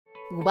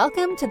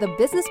Welcome to the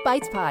Business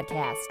Bites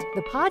Podcast,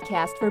 the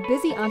podcast for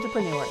busy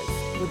entrepreneurs.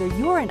 Whether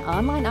you're an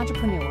online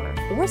entrepreneur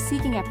or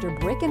seeking after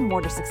brick and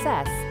mortar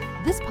success,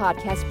 this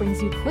podcast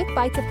brings you quick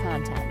bites of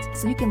content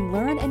so you can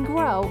learn and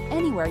grow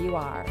anywhere you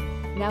are.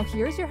 Now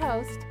here's your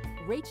host,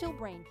 Rachel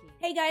Brainke.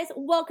 Hey guys,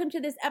 welcome to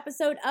this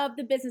episode of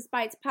the Business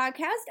Bites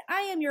Podcast.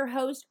 I am your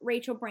host,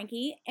 Rachel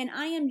Brainke, and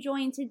I am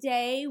joined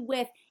today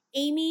with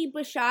Amy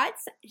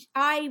Buschatz.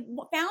 I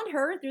found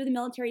her through the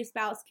military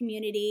spouse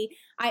community.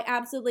 I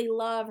absolutely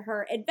love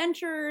her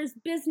adventures,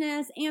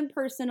 business, and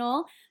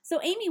personal.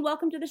 So Amy,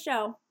 welcome to the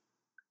show.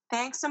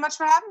 Thanks so much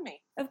for having me.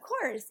 Of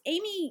course.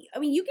 Amy,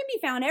 you can be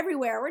found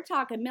everywhere. We're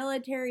talking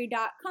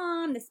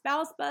military.com, the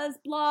Spouse Buzz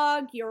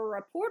blog, you're a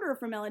reporter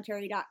for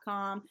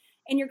military.com,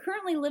 and you're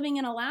currently living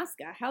in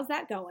Alaska. How's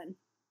that going?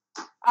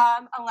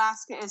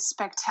 Alaska is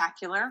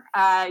spectacular.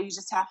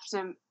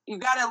 You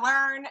got to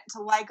learn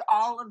to like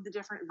all of the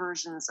different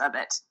versions of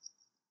it.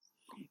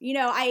 You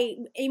know,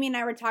 Amy and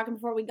I were talking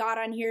before we got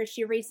on here.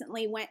 She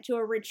recently went to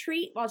a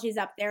retreat while she's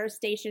up there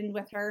stationed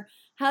with her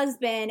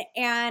husband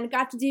and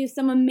got to do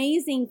some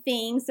amazing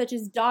things such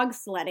as dog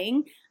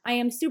sledding. I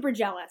am super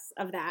jealous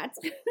of that.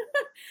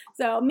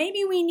 So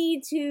maybe we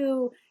need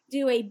to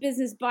do a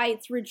Business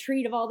Bites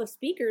retreat of all the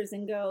speakers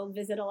and go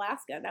visit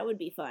Alaska. That would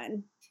be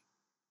fun.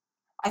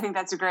 I think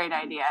that's a great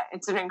idea.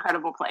 It's an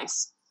incredible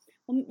place.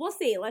 We'll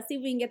see. Let's see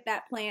if we can get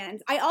that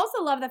planned. I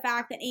also love the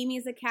fact that Amy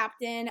is a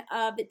captain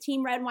of the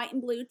Team Red, White,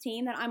 and Blue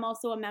team that I'm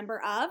also a member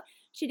of.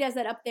 She does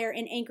that up there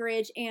in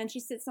Anchorage, and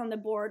she sits on the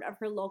board of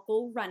her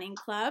local running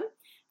club.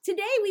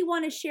 Today, we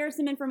want to share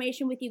some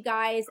information with you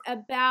guys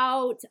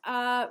about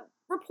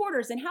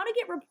reporters and how to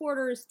get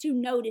reporters to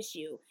notice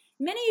you.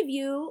 Many of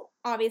you,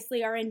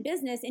 obviously, are in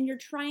business, and you're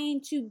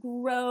trying to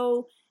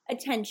grow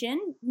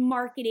attention,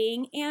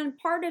 marketing, and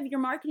part of your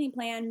marketing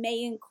plan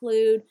may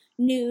include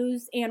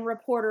news and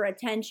reporter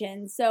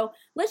attention. So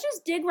let's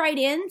just dig right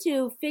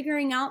into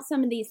figuring out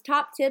some of these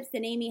top tips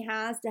that Amy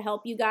has to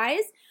help you guys.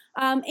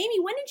 Amy,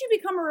 when did you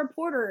become a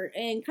reporter,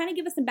 and kind of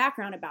give us some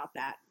background about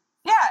that?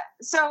 Yeah,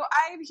 so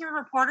I became a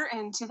reporter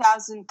in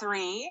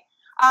 2003.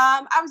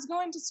 I was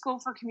going to school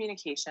for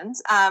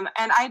communications, and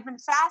I had been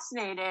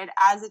fascinated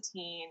as a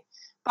teen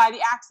by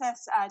the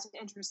access to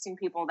interesting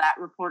people that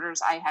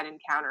reporters I had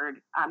encountered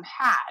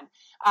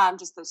had.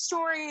 Just the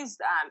stories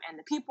and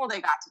the people they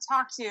got to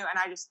talk to, and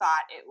I just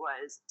thought it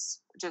was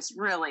just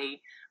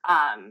really,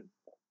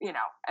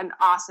 an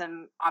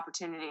awesome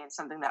opportunity and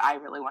something that I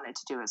really wanted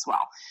to do as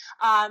well.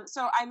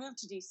 So I moved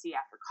to DC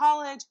after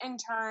college,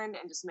 interned,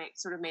 and just made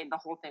the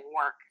whole thing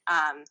work.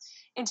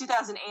 In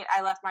 2008,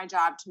 I left my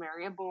job to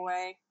marry a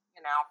boy,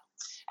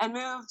 and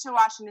moved to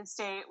Washington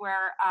State,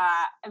 where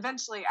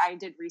eventually I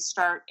did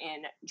restart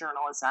in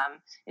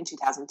journalism in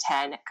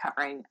 2010,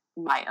 covering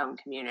my own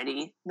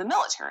community, the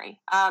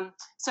military.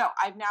 So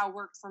I've now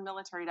worked for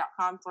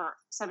military.com for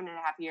 7.5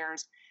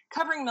 years,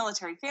 covering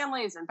military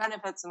families and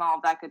benefits and all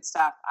of that good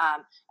stuff.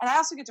 And I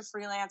also get to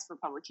freelance for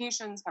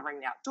publications covering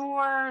the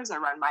outdoors. I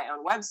run my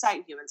own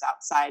website,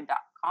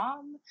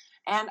 humansoutside.com.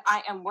 And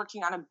I am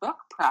working on a book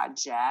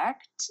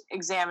project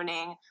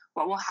examining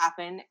what will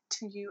happen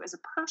to you as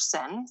a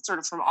person, sort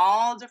of from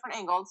all different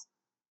angles,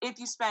 if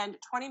you spend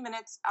 20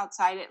 minutes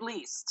outside at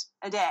least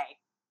a day,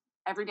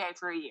 every day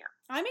for a year.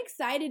 I'm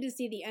excited to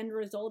see the end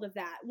result of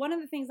that. One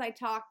of the things I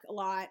talk a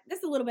lot, this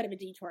is a little bit of a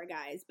detour,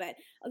 guys, but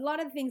a lot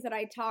of the things that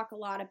I talk a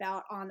lot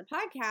about on the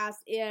podcast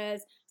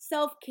is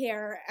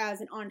self-care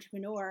as an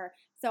entrepreneur.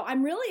 So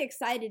I'm really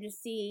excited to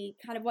see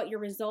kind of what your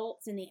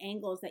results and the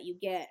angles that you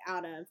get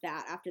out of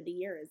that after the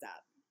year is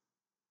up.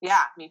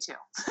 Yeah, me too.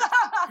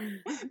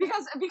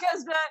 because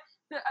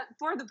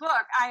for the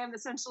book, I am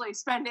essentially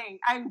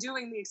I'm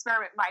doing the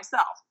experiment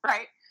myself,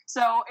 right?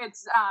 So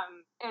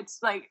it's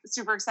like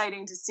super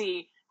exciting to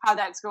see how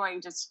that's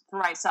going just for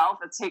myself.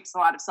 It takes a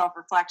lot of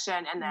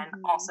self-reflection and then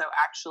also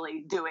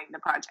actually doing the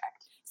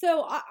project.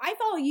 So I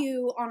follow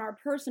you on our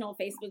personal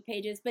Facebook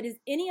pages, but is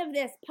any of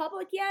this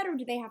public yet, or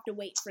do they have to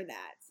wait for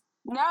that?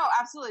 No,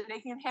 absolutely. They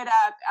can hit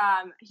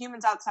up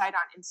Humans Outside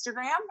on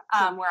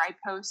Instagram, where I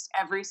post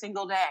every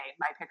single day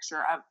my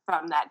picture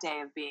from that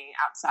day of being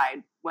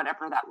outside,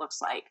 whatever that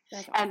looks like.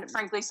 That's awesome. And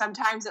frankly,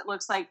 sometimes it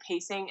looks like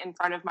pacing in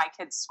front of my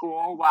kid's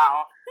school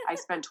while I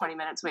spend 20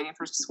 minutes waiting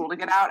for school to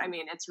get out. I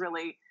mean,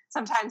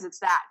 sometimes it's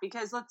that,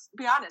 because let's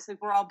be honest,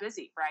 we're all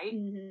busy, right?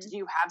 Mm-hmm. Do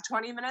you have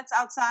 20 minutes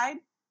outside?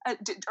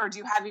 Or do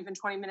you have even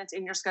 20 minutes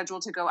in your schedule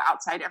to go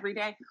outside every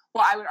day?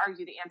 Well, I would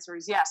argue the answer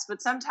is yes,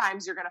 but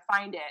sometimes you're going to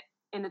find it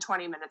in the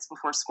 20 minutes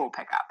before school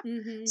pickup.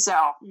 Mm-hmm. So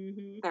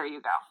there you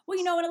go. Well,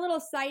 and a little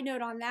side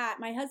note on that,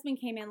 my husband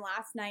came in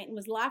last night and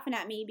was laughing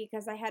at me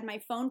because I had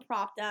my phone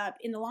propped up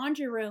in the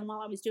laundry room while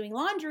I was doing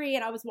laundry,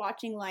 and I was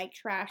watching like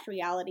trash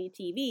reality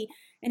TV.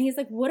 And he's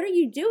like, "What are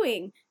you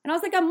doing?" And I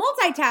was like, "I'm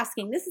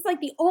multitasking. This is like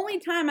the only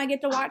time I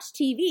get to watch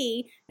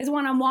TV is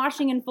when I'm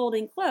washing and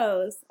folding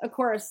clothes." Of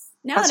course,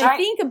 now that I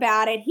think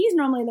about it, he's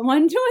normally the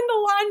one doing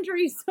the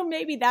laundry. So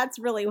maybe that's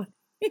really what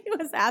he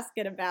was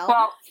asking about.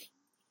 Well,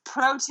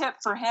 pro tip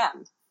for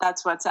him,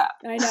 that's what's up.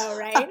 I know,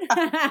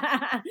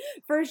 right?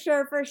 For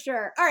sure, for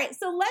sure. All right,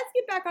 so let's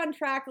get back on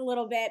track a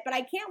little bit, but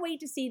I can't wait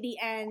to see the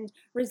end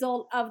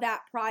result of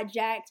that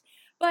project.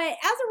 But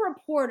as a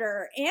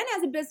reporter and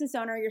as a business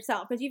owner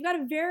yourself, because you've got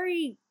a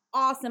very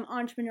awesome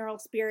entrepreneurial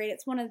spirit,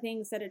 it's one of the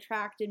things that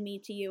attracted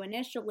me to you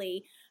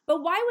initially.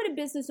 But why would a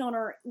business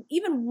owner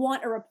even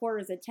want a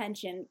reporter's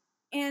attention?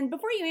 And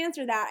before you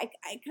answer that,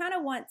 I kind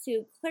of want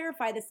to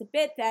clarify this a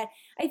bit, that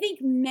I think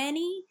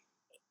many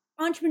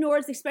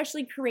entrepreneurs,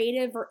 especially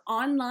creative or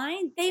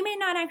online, they may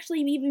not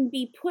actually even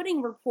be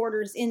putting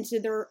reporters into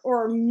their,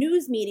 or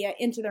news media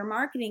into their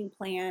marketing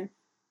plan.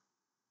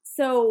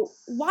 So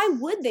why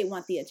would they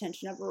want the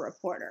attention of a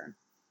reporter?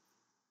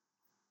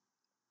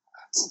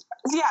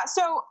 Yeah,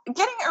 so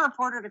getting a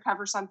reporter to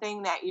cover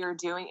something that you're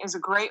doing is a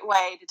great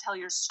way to tell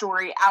your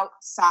story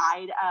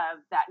outside of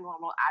that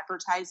normal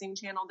advertising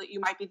channel that you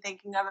might be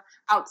thinking of,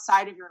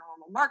 outside of your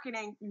normal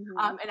marketing,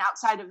 and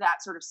outside of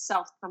that sort of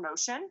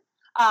self-promotion.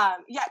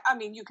 Yeah, I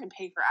mean, you can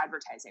pay for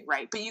advertising,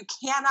 right? But you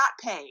cannot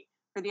pay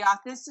for the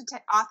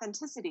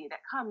authenticity that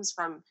comes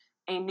from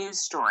a news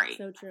story.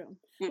 So true.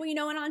 Well,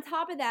 and on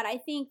top of that, I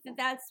think that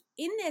that's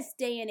in this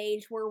day and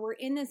age where we're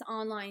in this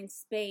online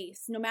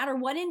space, no matter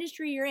what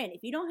industry you're in,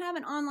 if you don't have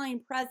an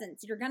online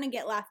presence, you're going to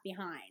get left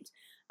behind.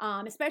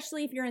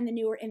 Especially if you're in the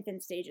newer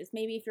infant stages.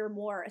 Maybe if you're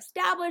more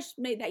established,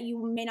 that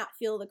you may not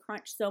feel the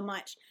crunch so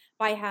much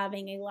by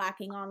having a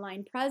lacking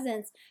online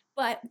presence.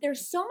 But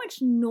there's so much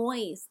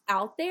noise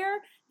out there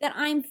that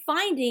I'm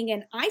finding,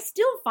 and I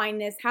still find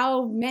this,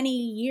 how many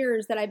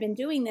years that I've been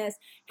doing this,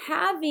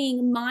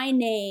 having my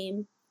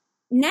name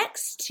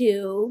next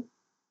to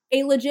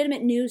a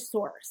legitimate news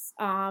source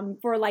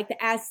for like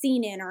the As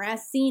Seen In or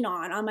As Seen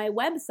On my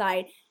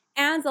website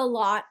adds a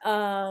lot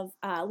of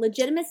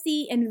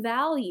legitimacy and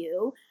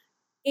value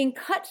and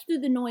cuts through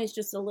the noise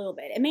just a little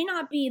bit. It may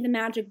not be the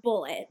magic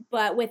bullet,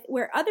 but with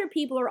where other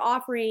people are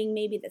offering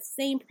maybe the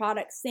same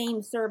product,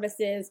 same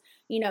services,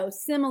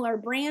 similar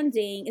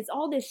branding, it's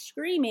all this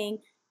screaming.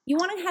 You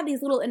want to have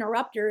these little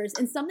interrupters,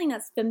 and something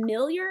that's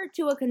familiar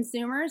to a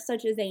consumer,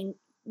 such as a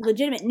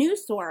legitimate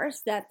news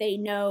source that they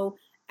know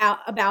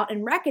about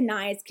and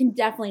recognize, can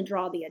definitely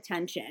draw the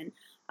attention.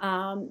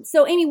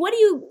 So Amy, what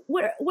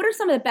are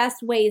some of the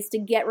best ways to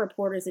get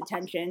reporters'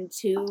 attention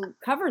to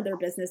cover their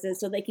businesses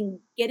so they can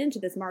get into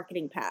this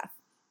marketing path?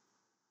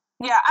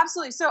 Yeah,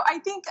 absolutely. So I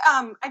think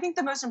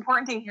the most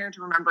important thing here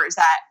to remember is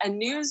that a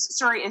news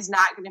story is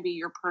not going to be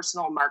your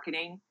personal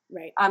marketing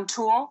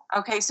tool.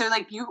 Okay. So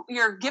like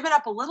you're giving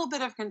up a little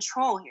bit of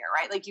control here,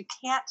 right? Like you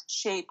can't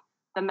shape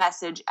the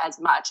message as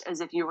much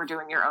as if you were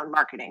doing your own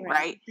marketing,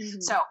 right? Mm-hmm.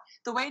 So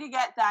the way to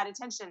get that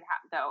attention,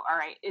 though, all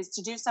right, is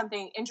to do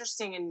something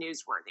interesting and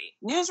newsworthy.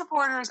 News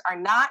reporters are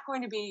not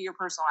going to be your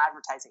personal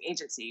advertising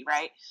agency,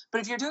 right?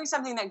 But if you're doing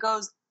something that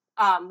goes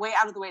way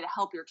out of the way to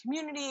help your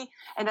community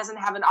and doesn't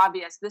have an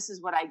obvious, this is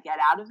what I get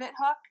out of it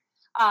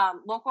hook,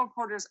 local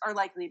reporters are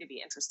likely to be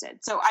interested.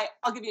 So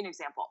I'll give you an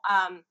example.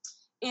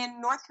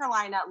 In North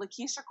Carolina,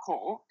 Lakeisha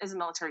Cole is a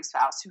military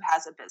spouse who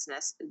has a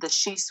business, the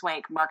She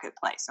Swank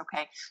Marketplace.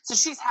 Okay. So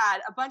she's had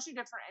a bunch of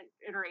different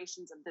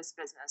iterations of this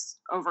business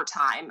over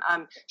time.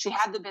 She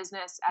had the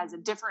business as a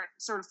different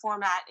sort of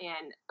format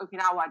in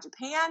Okinawa,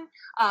 Japan.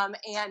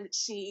 And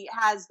she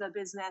has the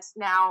business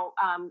now.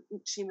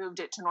 She moved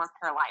it to North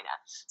Carolina.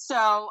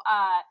 So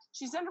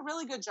she's done a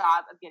really good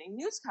job of getting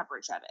news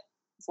coverage of it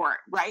for it,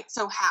 right?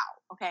 So how?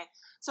 Okay.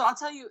 So I'll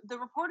tell you, the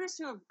reporters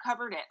who have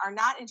covered it are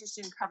not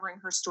interested in covering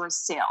her store's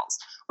sales.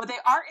 What they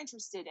are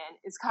interested in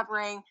is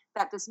covering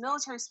that this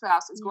military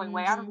spouse is going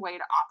way out of the way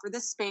to offer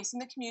this space in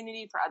the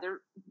community for other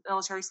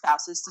military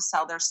spouses to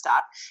sell their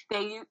stuff.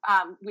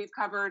 We've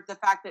covered the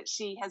fact that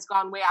she has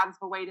gone way out of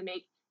her way to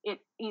make it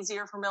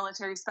easier for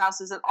military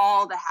spouses at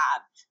all to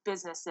have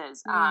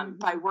businesses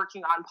by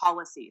working on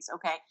policies.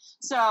 Okay.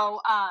 So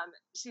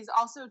she's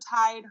also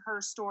tied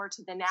her store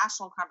to the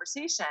national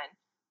conversation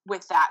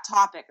with that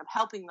topic of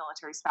helping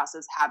military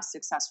spouses have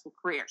successful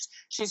careers.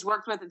 She's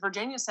worked with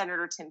Virginia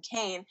Senator Tim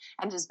Kaine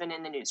and has been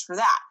in the news for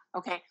that.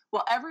 Okay.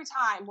 Well, every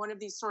time one of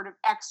these sort of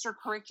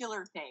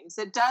extracurricular things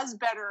that does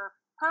better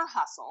her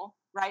hustle,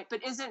 right,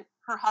 but isn't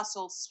her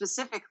hustle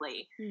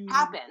specifically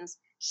happens,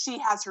 she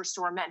has her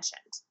store mentioned.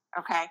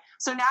 Okay.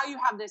 So now you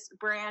have this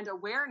brand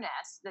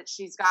awareness that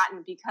she's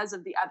gotten because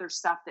of the other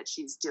stuff that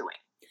she's doing.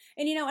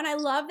 And, and I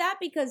love that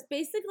because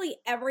basically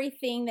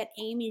everything that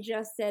Amy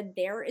just said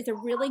there is a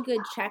really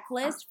good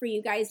checklist for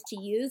you guys to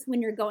use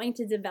when you're going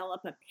to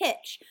develop a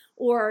pitch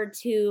or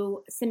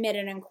to submit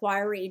an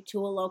inquiry to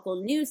a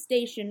local news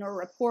station or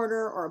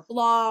reporter or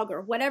blog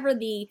or whatever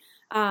the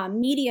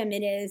medium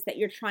it is that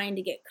you're trying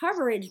to get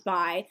coverage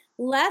by.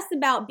 Less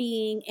about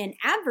being an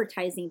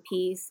advertising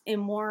piece and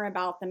more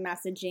about the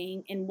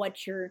messaging and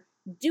what you're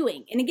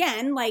doing. And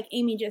again, like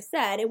Amy just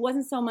said, it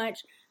wasn't so much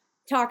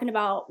talking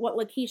about what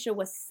Lakeisha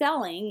was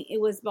selling.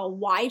 It was about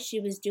why she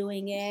was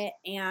doing it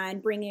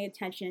and bringing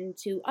attention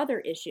to other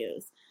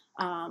issues.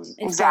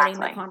 and starting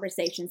the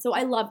conversation. So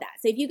I love that.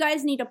 So if you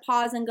guys need to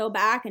pause and go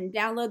back and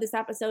download this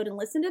episode and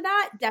listen to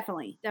that,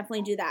 definitely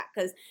do that,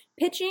 because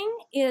pitching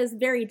is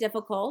very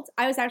difficult.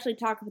 I was actually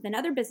talking with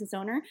another business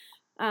owner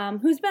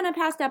who's been a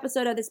past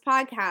episode of this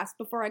podcast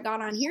before I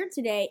got on here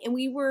today. And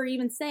we were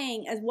even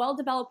saying, as well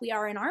developed we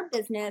are in our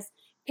business,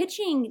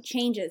 pitching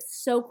changes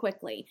so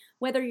quickly,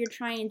 whether you're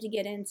trying to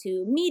get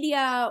into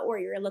media or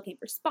you're looking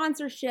for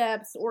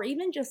sponsorships or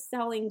even just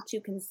selling to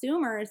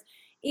consumers.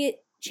 It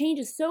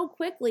changes so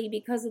quickly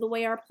because of the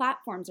way our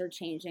platforms are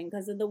changing,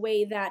 because of the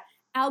way that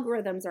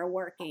algorithms are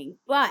working.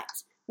 But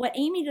what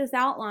Amy just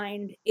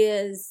outlined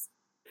is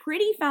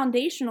pretty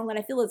foundational, and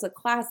I feel is a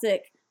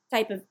classic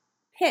type of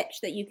pitch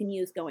that you can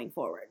use going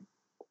forward.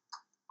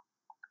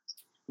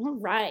 All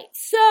right.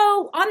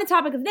 So on the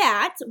topic of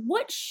that,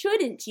 what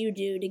shouldn't you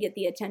do to get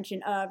the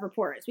attention of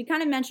reporters? We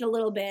kind of mentioned a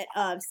little bit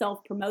of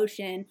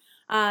self-promotion.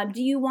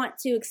 Do you want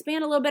to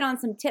expand a little bit on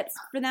some tips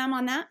for them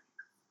on that?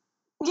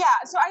 Yeah,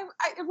 so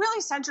it really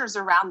centers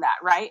around that,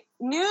 right?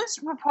 News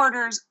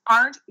reporters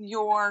aren't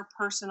your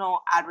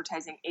personal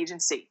advertising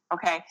agency,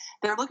 okay?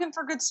 They're looking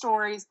for good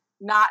stories,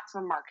 not for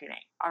marketing,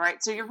 all right?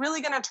 So you're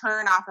really going to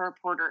turn off a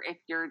reporter if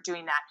you're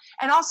doing that.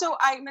 And also,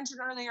 I mentioned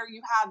earlier,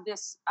 you have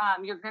this,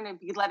 you're going to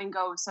be letting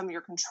go of some of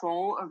your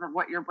control over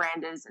what your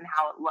brand is and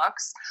how it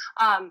looks.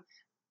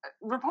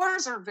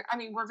 Reporters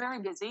we're very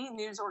busy.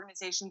 News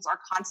organizations are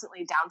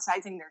constantly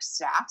downsizing their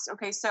staffs,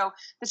 okay? So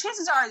the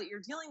chances are that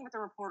you're dealing with a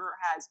reporter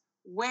who has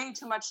way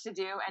too much to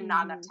do and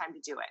not enough time to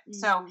do it.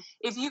 So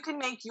if you can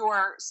make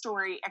your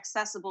story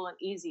accessible and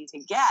easy to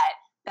get,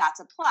 that's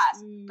a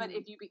plus. But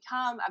if you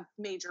become a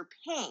major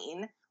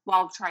pain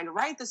while trying to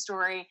write the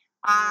story,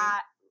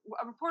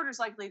 a reporter's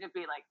likely to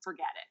be like,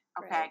 forget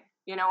it. Okay. Right.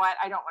 You know what?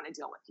 I don't want to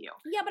deal with you.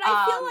 Yeah, but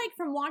I feel like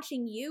from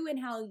watching you and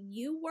how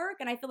you work,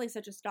 and I feel like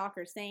such a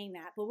stalker saying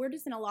that, but we're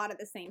just in a lot of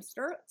the same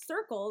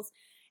circles,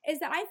 is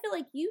that I feel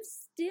like you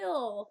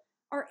still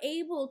are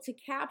able to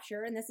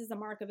capture, and this is a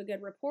mark of a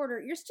good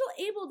reporter, you're still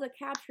able to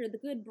capture the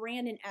good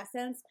brand and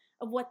essence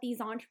of what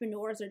these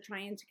entrepreneurs are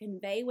trying to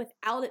convey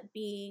without it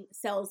being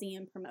salesy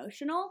and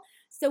promotional.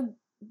 So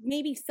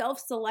maybe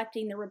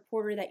self-selecting the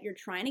reporter that you're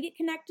trying to get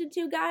connected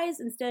to, guys,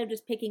 instead of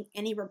just picking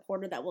any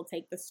reporter that will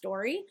take the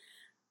story,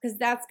 because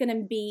that's going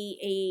to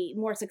be a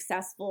more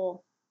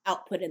successful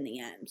output in the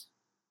end.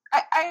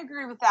 I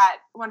agree with that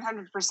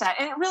 100%.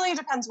 And it really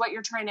depends what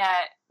you're trying to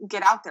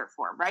get out there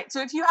for, right?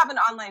 So if you have an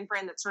online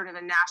brand that's sort of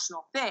a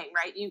national thing,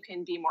 right, you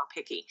can be more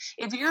picky.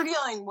 If you're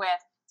dealing with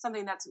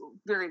something that's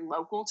very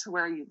local to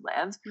where you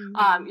live,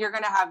 you're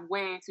going to have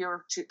way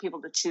fewer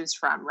people to choose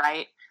from,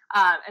 right?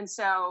 And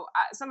so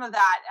some of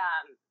that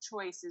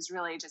choice is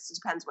really just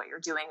depends what you're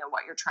doing and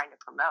what you're trying to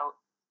promote.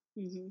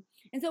 Mm-hmm.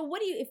 And so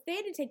if they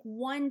had to take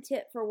one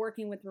tip for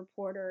working with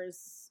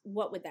reporters,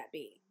 what would that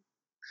be?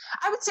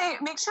 I would say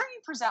make sure you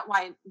present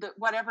why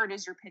whatever it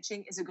is you're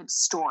pitching is a good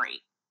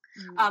story,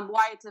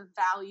 why it's of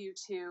value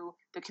to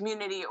the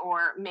community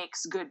or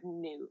makes good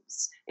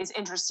news, is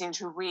interesting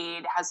to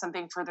read, has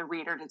something for the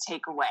reader to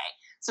take away.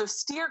 So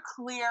steer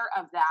clear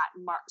of that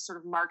sort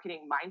of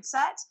marketing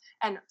mindset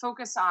and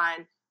focus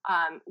on,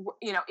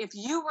 if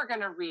you were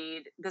going to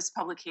read this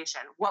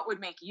publication, what would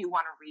make you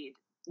want to read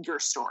your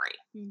story.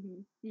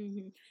 And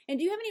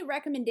do you have any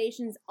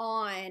recommendations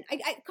on,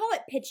 I call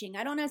it pitching.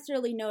 I don't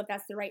necessarily know if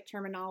that's the right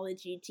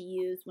terminology to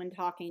use when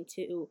talking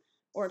to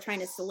or trying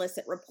to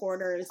solicit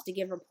reporters to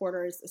give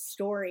reporters a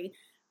story.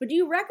 But do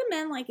you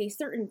recommend like a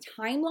certain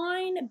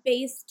timeline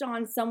based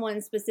on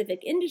someone's specific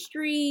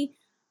industry?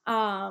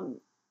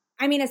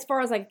 As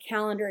far as like a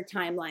calendar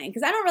timeline,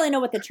 because I don't really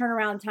know what the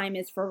turnaround time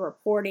is for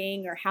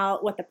reporting or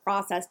what the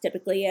process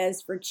typically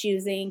is for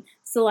choosing,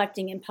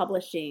 selecting, and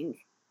publishing.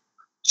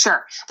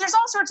 Sure. There's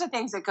all sorts of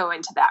things that go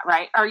into that,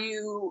 right? Are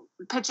you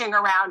pitching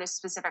around a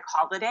specific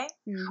holiday?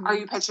 Are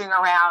you pitching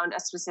around a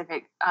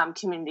specific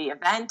community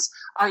event?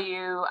 Are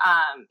you,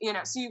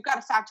 so you've got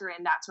to factor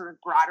in that sort of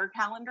broader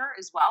calendar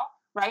as well,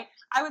 right?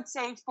 I would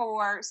say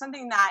for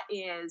something that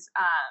is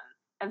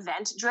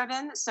event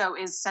driven, so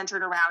is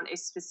centered around a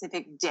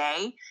specific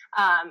day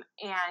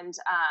and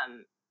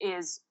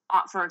is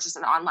for just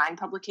an online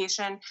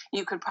publication,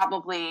 you'd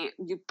probably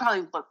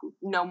look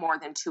no more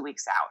than 2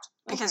 weeks out.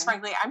 Because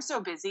frankly, I'm so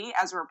busy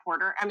as a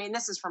reporter. I mean,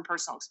 this is from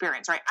personal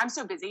experience, right? I'm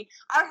so busy.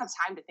 I don't have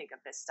time to think of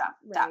this stuff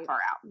that far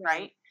out,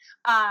 right?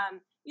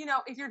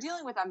 If you're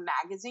dealing with a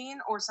magazine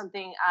or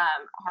something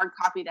hard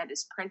copy that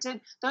is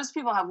printed, those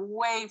people have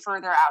way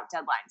further out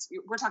deadlines.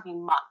 We're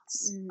talking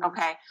months,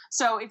 okay?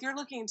 So if you're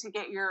looking to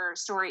get your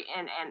story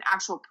in an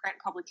actual print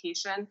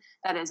publication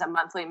that is a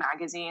monthly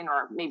magazine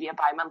or maybe a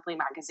bi-monthly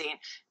magazine,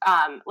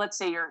 let's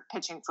say you're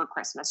pitching for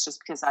Christmas just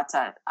because that's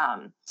a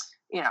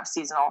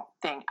seasonal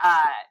thing.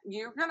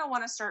 You're going to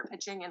want to start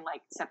pitching in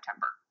like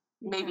September,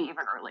 maybe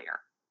even earlier.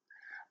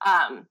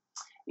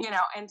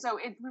 And so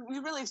we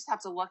really just have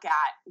to look at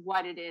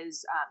what it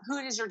is, who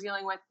it is you're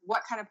dealing with,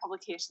 what kind of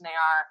publication they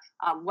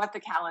are, what the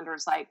calendar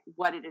is like,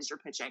 what it is you're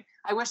pitching.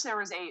 I wish there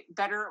was a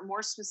better,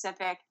 more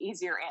specific,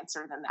 easier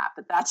answer than that,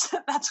 but that's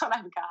what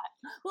I've got.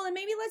 Well, and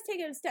maybe let's take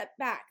it a step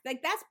back.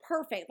 Like, that's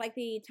perfect. Like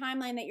the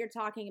timeline that you're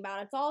talking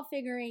about, it's all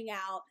figuring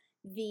out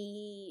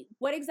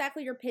what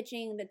exactly you're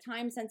pitching, the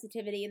time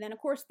sensitivity, and then of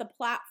course the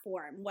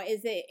platform. What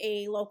is it,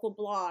 a local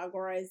blog,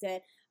 or is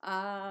it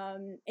a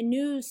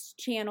news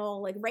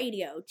channel like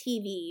radio,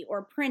 TV,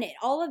 or print it?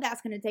 All of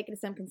that's going to take into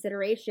some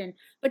consideration.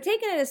 But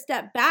taking it a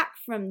step back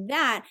from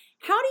that,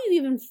 how do you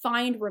even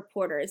find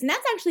reporters? And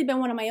that's actually been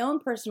one of my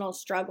own personal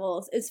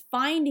struggles, is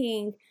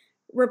finding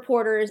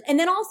reporters, and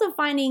then also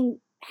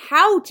finding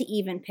how to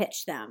even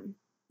pitch them.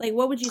 Like,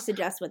 what would you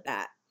suggest with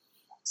that?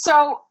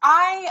 So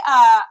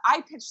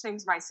I pitch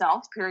things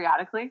myself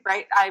periodically,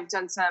 right? I've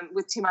done some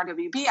with Team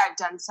RWB. I've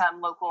done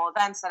some local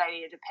events that I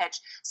needed to pitch.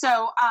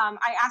 So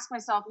I ask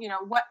myself,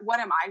 what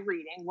am I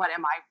reading? What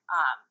am I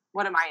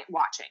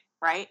watching,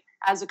 right?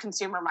 As a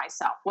consumer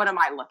myself, what am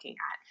I looking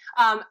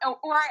at?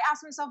 Or I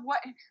ask myself,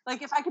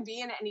 if I could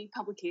be in any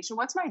publication,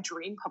 what's my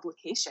dream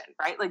publication,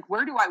 right? Like,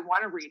 where do I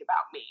want to read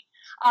about me?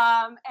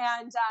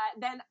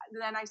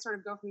 Then I sort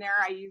of go from there.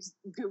 I use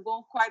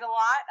Google quite a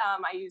lot.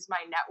 I use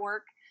my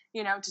network,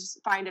 to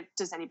find if,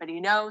 does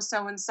anybody know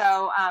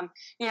so-and-so,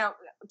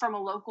 from a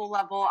local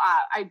level.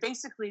 I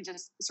basically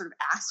just sort of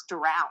asked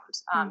around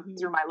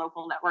through my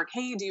local network,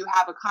 hey, do you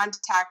have a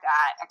contact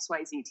at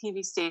XYZ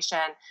TV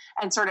station?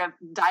 And sort of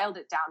dialed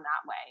it down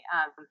that way.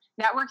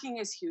 Networking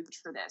is huge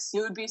for this.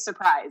 You would be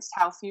surprised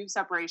how few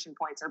separation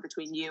points are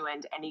between you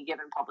and any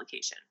given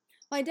publication.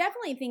 Well, I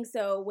definitely think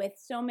so, with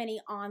so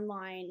many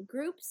online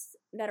groups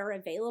that are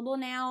available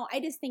now. I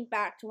just think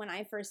back to when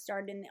I first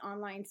started in the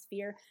online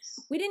sphere.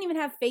 We didn't even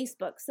have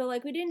Facebook. So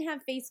we didn't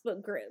have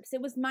Facebook groups.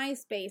 It was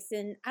MySpace.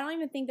 And I don't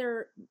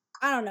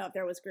know if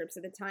there was groups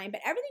at the time, but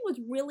everything was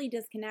really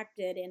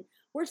disconnected. And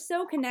we're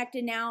so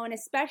connected now. And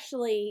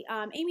especially,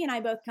 Amy and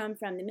I both come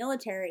from the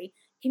military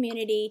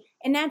community,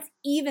 and that's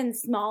even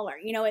smaller.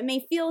 It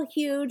may feel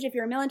huge if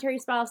you're a military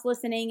spouse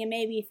listening, and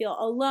maybe you feel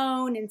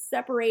alone and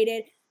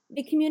separated.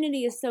 The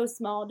community is so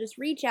small. Just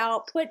reach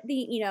out, put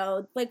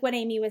like what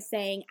Amy was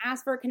saying,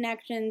 ask for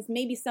connections.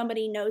 Maybe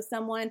somebody knows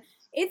someone.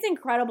 It's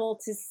incredible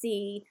to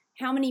see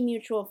how many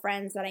mutual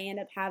friends that I end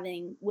up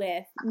having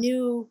with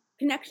new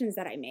connections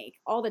that I make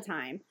all the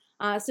time.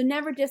 So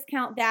never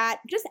discount that.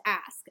 Just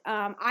ask.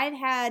 I've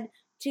had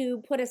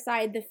to put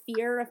aside the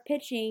fear of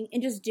pitching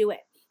and just do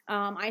it.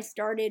 I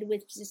started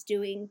with just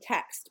doing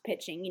text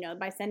pitching,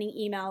 by sending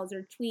emails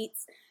or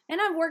tweets. And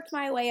I've worked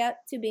my way up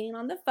to being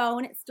on the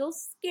phone. It's still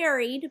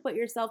scary to put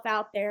yourself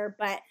out there.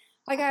 But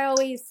like I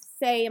always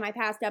say in my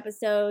past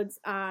episodes,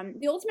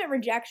 the ultimate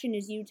rejection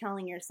is you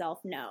telling yourself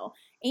no.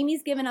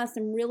 Amy's given us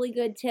some really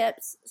good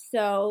tips.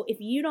 So if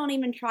you don't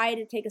even try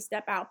to take a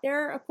step out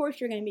there, of course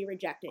you're going to be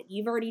rejected.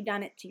 You've already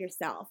done it to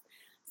yourself.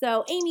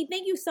 So Amy,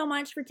 thank you so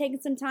much for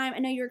taking some time. I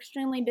know you're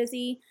extremely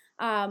busy,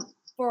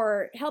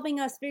 for helping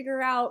us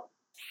figure out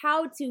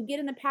how to get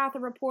in the path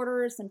of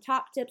reporters, some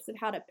top tips of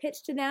how to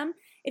pitch to them.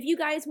 If you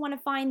guys want to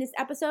find this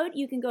episode,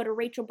 you can go to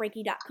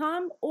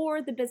rachelbrakey.com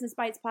or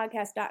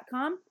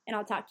thebusinessbitespodcast.com, and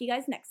I'll talk to you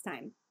guys next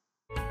time.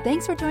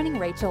 Thanks for joining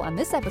Rachel on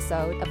this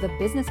episode of The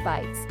Business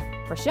Bites.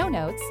 For show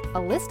notes, a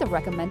list of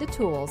recommended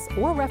tools,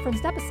 or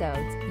referenced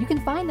episodes, you can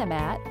find them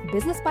at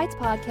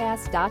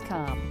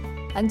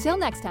businessbitespodcast.com. Until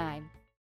next time.